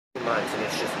times, and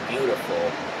it's just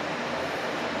beautiful.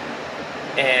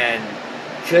 And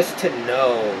just to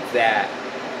know that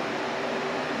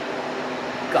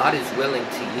God is willing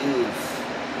to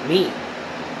use me.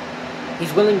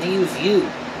 He's willing to use you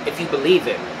if you believe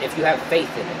Him, if you have faith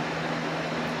in Him.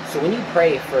 So when you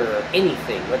pray for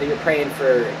anything, whether you're praying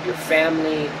for your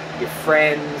family, your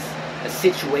friends, a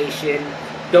situation,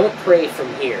 don't pray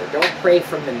from here. Don't pray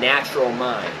from the natural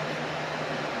mind.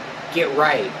 Get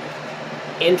right.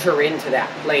 Enter into that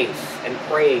place and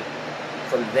pray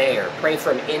from there. Pray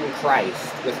from in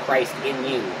Christ, with Christ in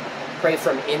you. Pray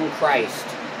from in Christ,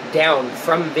 down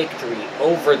from victory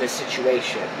over the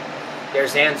situation.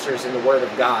 There's answers in the Word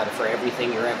of God for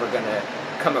everything you're ever going to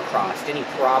come across. Any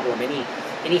problem,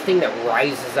 anything that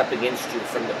rises up against you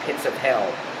from the pits of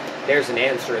hell, there's an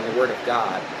answer in the Word of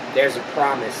God. There's a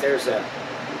promise. There's a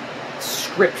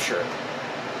scripture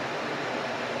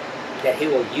that He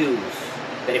will use,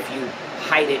 that if you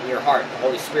hide it in your heart, the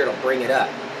Holy Spirit will bring it up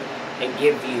and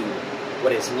give you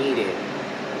what is needed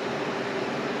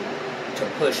to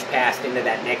push past into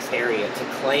that next area, to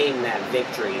claim that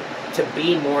victory, to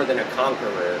be more than a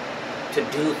conqueror, to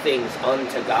do things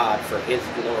unto God for His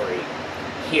glory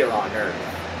here on earth.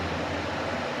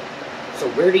 So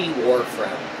where do you war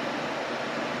from?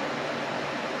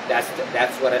 That's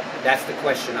the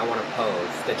question I want to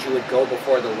pose, that you would go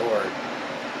before the Lord.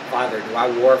 Father, do I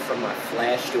war from my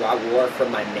flesh? Do I war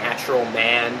from my natural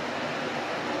man?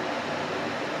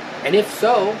 And if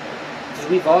so, because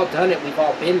we've all done it, we've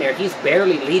all been there, He's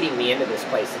barely leading me into this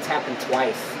place. It's happened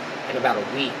twice in about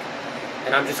a week.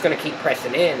 And I'm just going to keep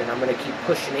pressing in, and I'm going to keep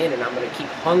pushing in, and I'm going to keep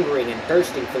hungering and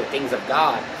thirsting for the things of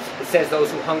God. It says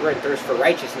those who hunger and thirst for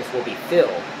righteousness will be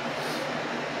filled.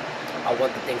 I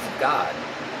want the things of God.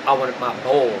 I want my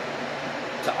bowl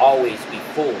to always be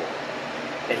full.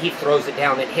 That He throws it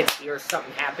down, it hits the earth,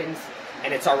 something happens,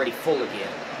 and it's already full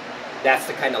again. That's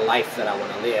the kind of life that I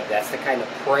want to live. That's the kind of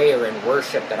prayer and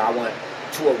worship that I want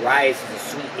to arise as a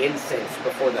sweet incense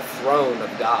before the throne of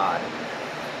God.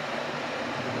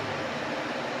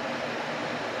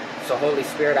 So Holy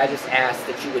Spirit, I just ask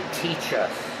that you would teach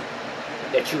us,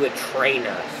 that you would train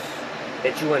us,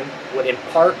 that you would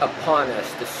impart upon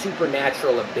us the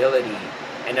supernatural ability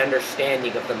and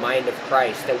understanding of the mind of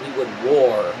Christ, that we would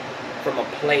war from a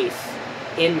place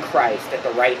in Christ at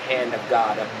the right hand of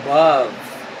God, above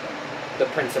the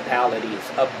principalities,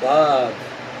 above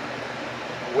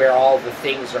where all the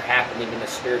things are happening in the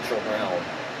spiritual realm.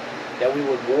 That we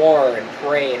would war and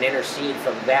pray and intercede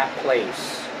from that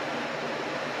place.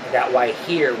 That why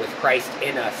here, with Christ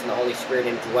in us and the Holy Spirit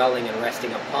indwelling and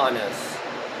resting upon us,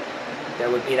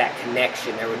 there would be that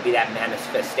connection, there would be that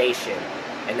manifestation,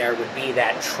 and there would be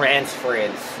that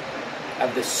transference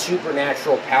of the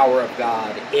supernatural power of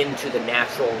God into the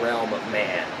natural realm of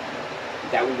man.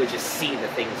 That we would just see the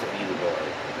things of you,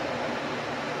 Lord.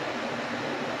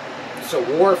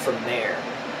 So war from there.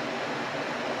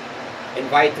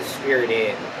 Invite the Spirit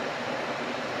in.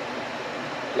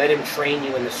 Let Him train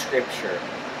you in the Scripture.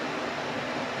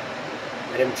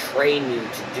 Let Him train you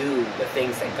to do the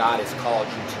things that God has called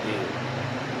you to do.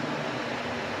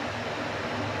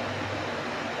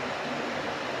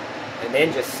 And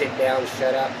then just sit down,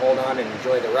 shut up, hold on, and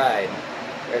enjoy the ride.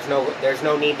 There's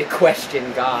no need to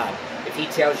question God. If He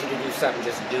tells you to do something,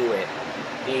 just do it.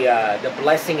 The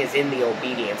blessing is in the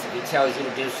obedience. If He tells you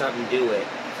to do something, do it.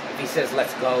 If He says,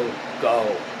 let's go,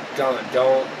 go.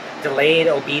 Don't. Delayed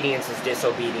obedience is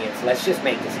disobedience. Let's just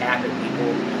make this happen,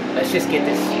 people. Let's just get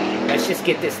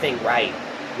this thing right.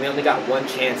 We only got one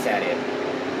chance at it.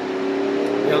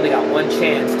 We only got one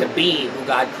chance to be who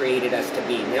God created us to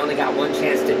be. We only got one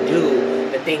chance to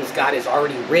do the things God has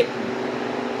already written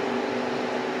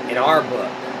in our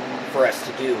book for us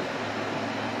to do.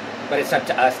 But it's up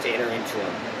to us to enter into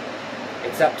Him.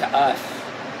 It's up to us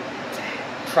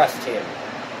to trust Him.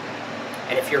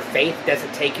 And if your faith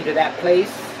doesn't take you to that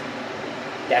place,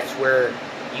 that's where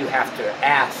you have to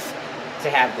ask to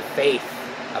have the faith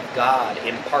of God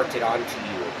imparted onto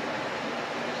you.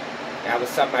 That was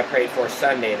something I prayed for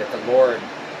Sunday, that the Lord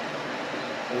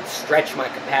would stretch my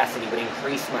capacity, would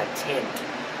increase my tent,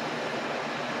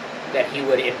 that He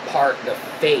would impart the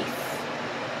faith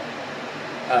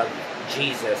of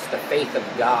Jesus, the faith of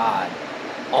God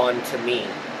onto me.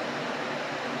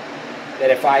 That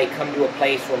if I come to a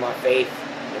place where my faith,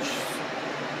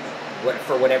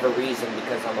 for whatever reason,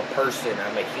 because I'm a person,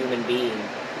 I'm a human being,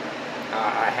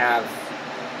 I have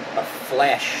a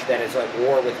flesh that is at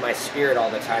war with my spirit all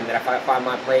the time, that if I find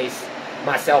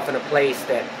myself in a place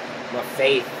that my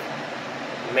faith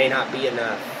may not be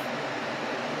enough,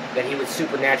 that He would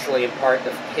supernaturally impart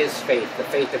His faith, the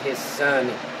faith of His Son,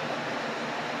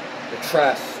 the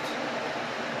trust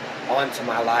onto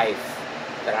my life,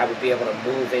 that I would be able to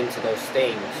move into those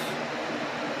things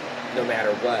no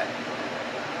matter what.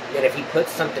 That if he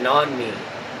puts something on me,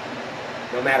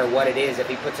 no matter what it is, if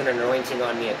he puts an anointing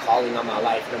on me, a calling on my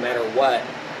life, no matter what,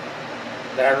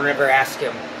 that I don't ever ask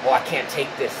him, oh, I can't take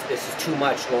this. This is too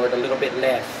much, Lord, a little bit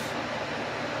less.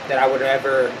 That I would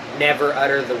never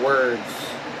utter the words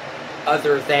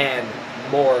other than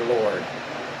more, Lord.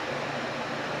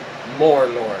 More,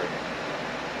 Lord.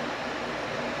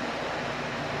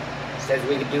 It says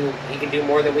he can do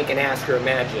more than we can ask or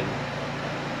imagine.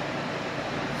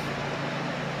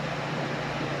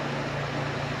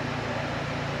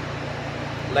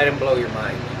 Let him blow your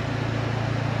mind.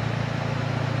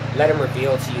 Let him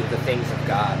reveal to you the things of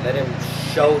God. Let him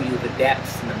show you the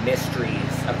depths and the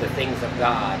mysteries of the things of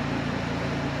God.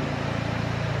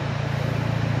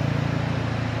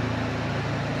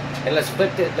 And let's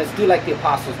do like the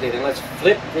apostles did, and let's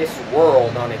flip this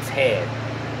world on its head.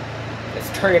 Let's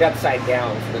turn it upside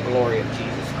down for the glory of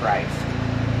Jesus Christ.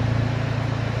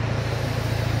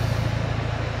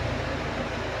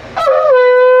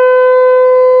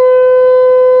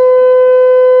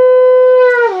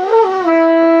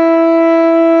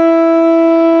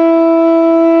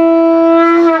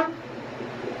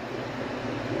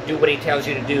 Do what he tells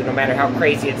you to do, no matter how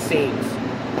crazy it seems.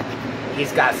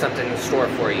 He's got something in store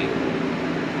for you.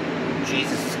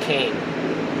 Jesus is King.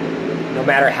 No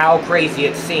matter how crazy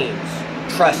it seems,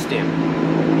 trust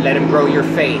him. Let him grow your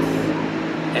faith.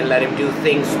 And let him do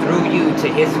things through you to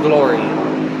his glory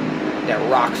that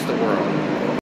rocks the world.